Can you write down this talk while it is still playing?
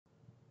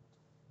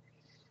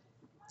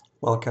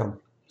Welcome.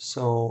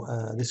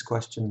 This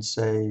question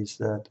says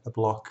that a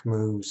block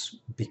moves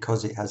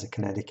because it has a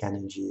kinetic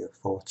energy of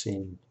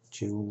 14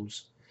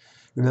 joules.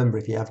 Remember,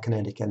 if you have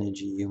kinetic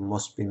energy, you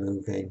must be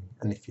moving,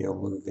 and if you're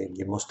moving,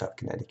 you must have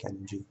kinetic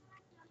energy.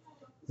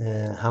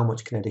 How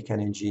much kinetic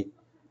energy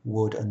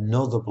would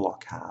another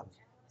block have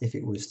if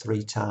it was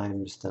 3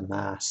 times the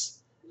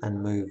mass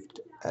and moved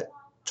at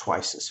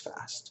twice as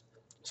fast?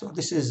 So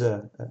this is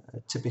a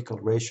typical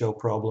ratio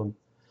problem.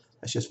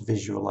 Let's just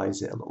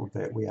visualize it a little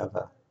bit. We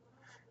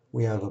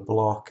have a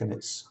block and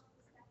it's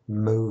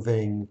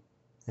moving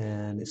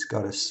and it's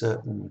got a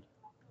certain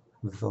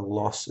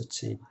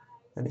velocity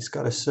and it's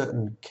got a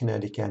certain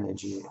kinetic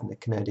energy, and the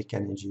kinetic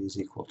energy is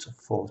equal to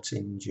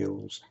 14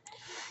 joules.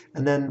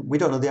 And then we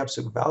don't know the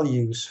absolute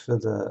values for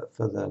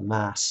the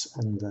mass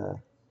and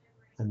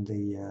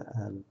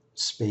the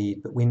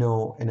speed, but we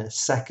know in a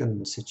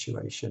second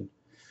situation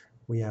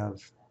we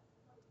have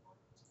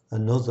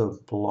another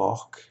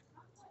block,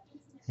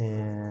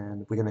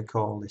 and we're going to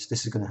call this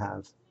is going to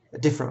have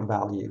different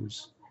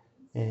values.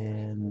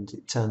 And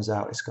it turns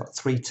out it's got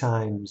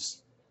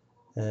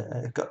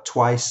got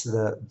twice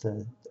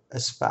the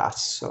as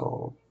fast.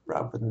 So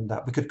rather than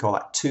that, we could call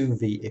that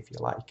 2v if you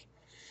like.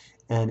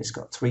 And it's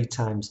got 3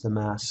 times the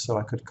mass, so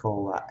I could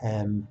call that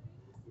m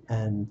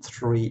and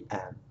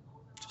 3m,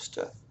 just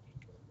to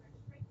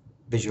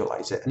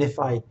visualize it. And if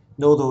I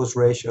know those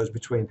ratios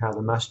between how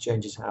the mass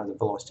changes and how the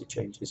velocity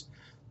changes,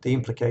 the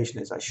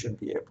implication is I should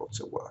be able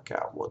to work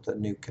out what the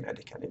new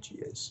kinetic energy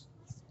is.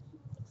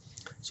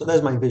 So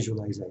there's my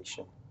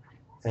visualization.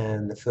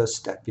 And the first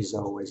step is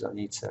always I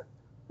need to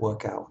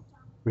work out,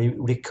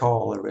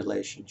 recall a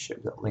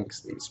relationship that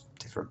links these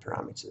different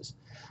parameters.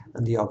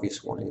 And the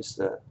obvious one is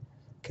that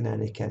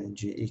kinetic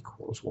energy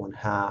equals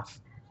 1/2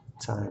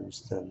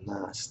 times the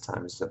mass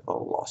times the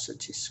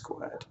velocity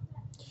squared.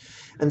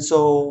 And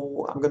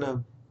so I'm going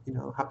to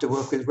have to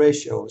work with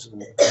ratios.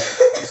 And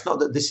it's not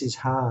that this is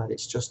hard,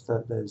 it's just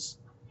that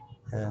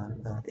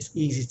it's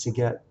easy to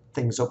get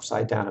things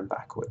upside down and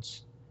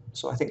backwards.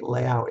 So I think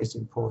layout is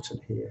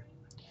important here.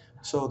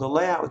 So the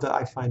layout that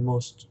I find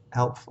most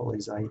helpful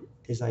is I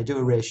do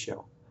a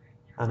ratio,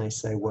 and I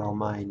say, well,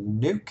 my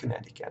new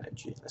kinetic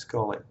energy, let's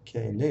call it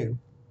K new,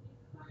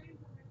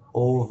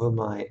 over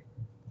my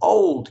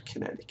old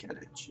kinetic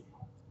energy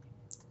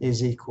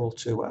is equal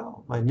to,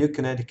 well, my new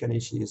kinetic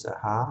energy is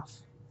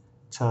 1/2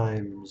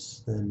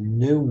 times the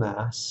new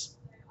mass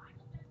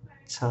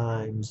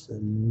times the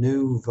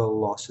new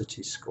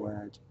velocity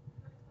squared,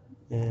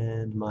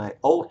 and my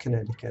old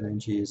kinetic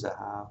energy is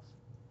 1/2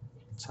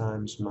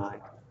 times my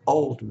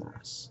old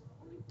mass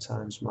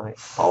times my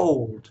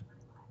old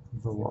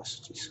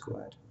velocity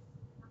squared.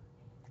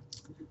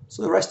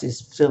 So the rest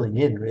is filling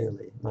in,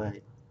 really.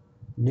 My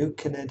new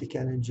kinetic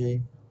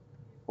energy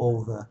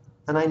over,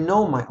 and I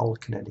know my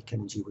old kinetic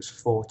energy was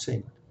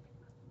 14,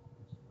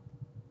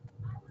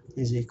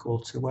 is equal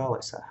to, well,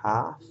 it's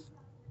 1/2.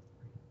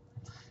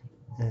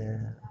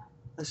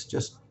 Let's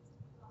just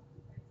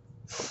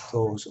put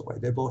those away.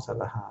 They both have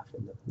 1/2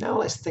 in them. Now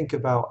let's think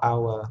about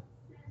our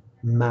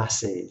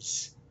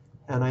masses.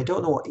 And I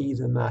don't know what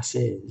either mass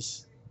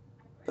is,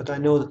 but I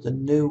know that the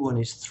new one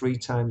is 3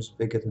 times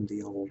bigger than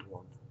the old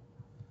one.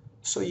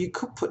 So you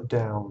could put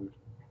down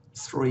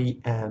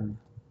 3m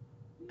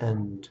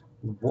and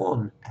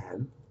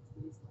 1m,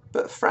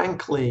 but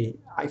frankly,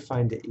 I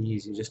find it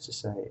easy just to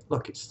say,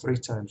 look, it's 3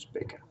 times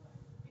bigger.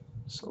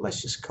 So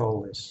let's just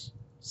call this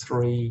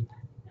 3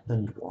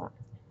 and 1.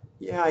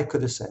 Yeah, I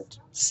could have said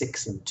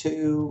 6 and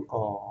 2,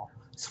 or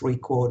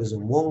 3/4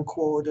 and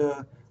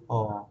 1/4,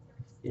 or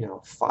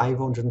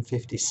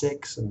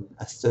 556 and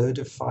 1/3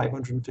 of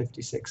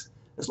 556.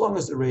 As long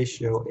as the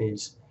ratio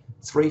is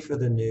 3 for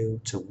the new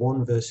to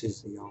 1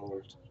 versus the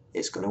old,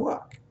 it's going to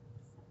work.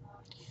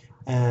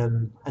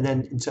 And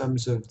then in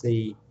terms of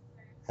the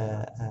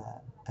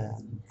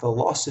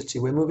velocity,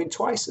 we're moving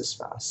twice as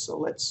fast. So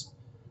let's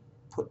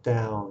put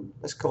down,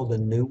 let's call the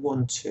new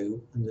one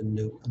 2 and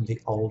the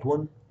old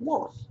one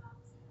 1.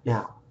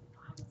 Now,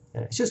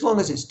 it's as long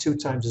as it's 2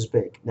 times as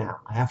big. Now,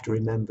 I have to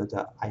remember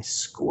that I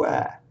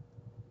square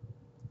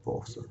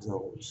both of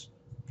those.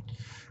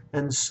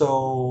 And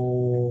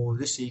so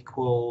this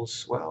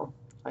equals, well,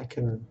 I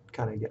can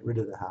kind of get rid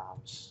of the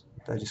halves.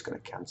 They're just going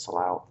to cancel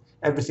out.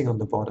 Everything on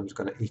the bottom is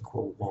going to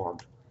equal 1.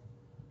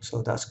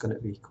 So that's going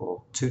to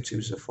equal 2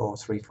 2s are 4,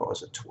 3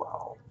 4s are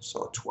 12.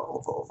 So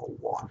 12 over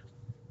 1.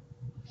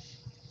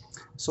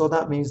 So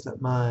that means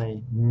that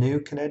my new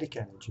kinetic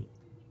energy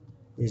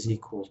is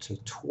equal to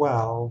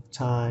 12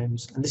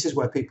 times, and this is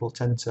where people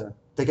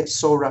they get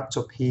so wrapped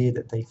up here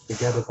that they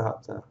forget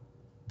about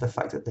the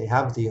fact that they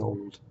have the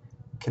old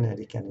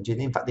kinetic energy.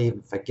 In fact, they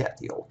even forget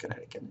the old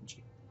kinetic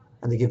energy,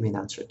 and they give me an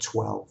answer at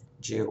 12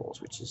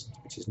 joules, which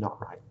is not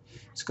right.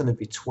 It's going to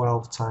be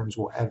 12 times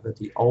whatever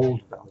the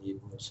old value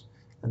was,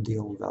 and the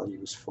old value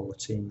was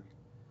 14.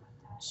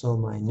 So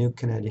my new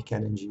kinetic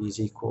energy is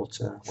equal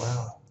to,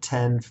 well,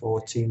 10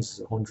 14s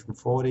is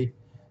 140,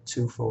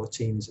 2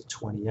 14s are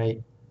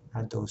 28.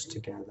 Add those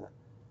together,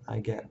 I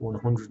get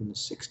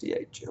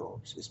 168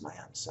 joules is my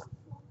answer.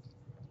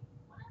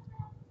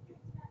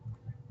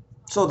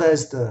 So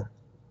there's the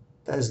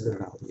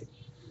value.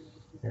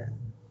 Um,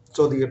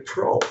 so the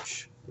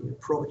approach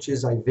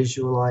is I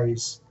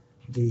visualize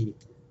the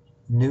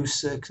new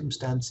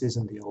circumstances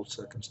and the old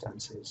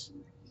circumstances.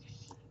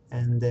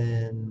 And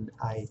then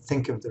I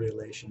think of the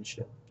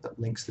relationship that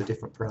links the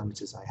different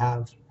parameters I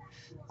have.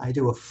 I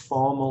do a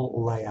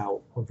formal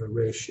layout of a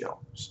ratio.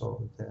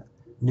 So the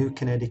new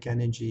kinetic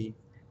energy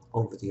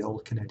over the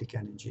old kinetic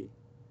energy.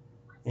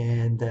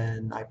 And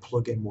then I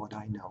plug in what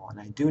I know. And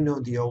I do know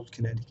the old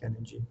kinetic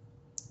energy.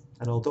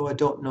 And although I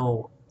don't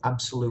know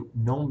absolute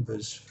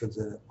numbers for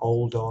the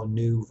old or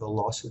new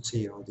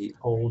velocity or the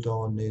old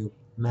or new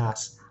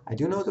mass, I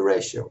do know the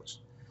ratios.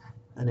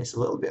 And it's a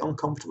little bit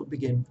uncomfortable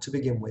to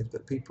begin with,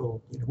 but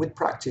people, with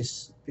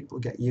practice, people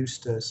get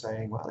used to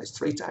saying, well, it's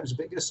 3 times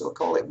bigger, so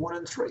call it 1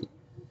 and 3.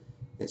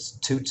 It's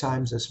 2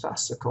 times as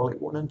fast, so call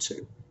it 1 and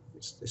 2.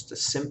 It's just the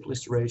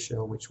simplest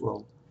ratio which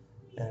will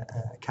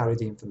carry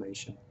the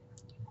information.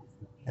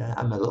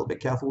 I'm a little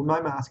bit careful with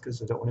my math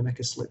because I don't want to make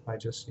a slip by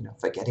just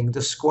forgetting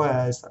the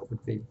squares. That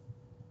would be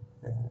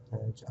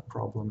a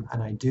problem.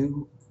 And I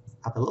do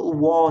have a little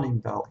warning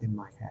bell in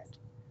my head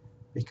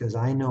because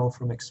I know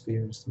from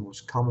experience the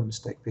most common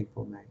mistake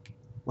people make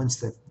once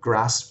they've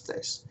grasped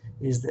this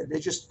is that they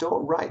just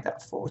don't write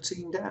that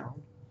 14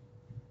 down.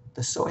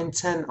 They're so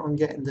intent on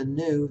getting the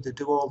new, they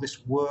do all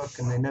this work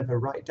and they never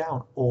write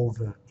down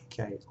over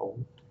K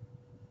old.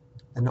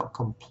 They're not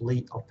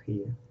complete up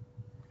here.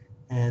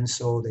 And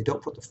so they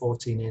don't put the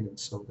 14 in, and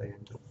so they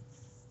end up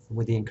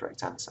with the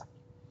incorrect answer.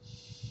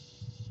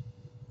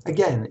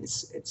 Again,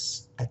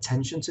 it's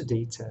attention to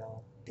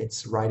detail,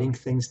 it's writing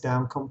things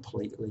down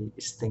completely,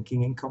 it's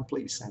thinking in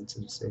complete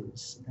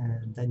sentences,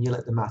 and then you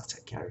let the math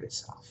take care of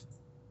itself.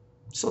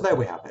 So there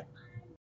we have it.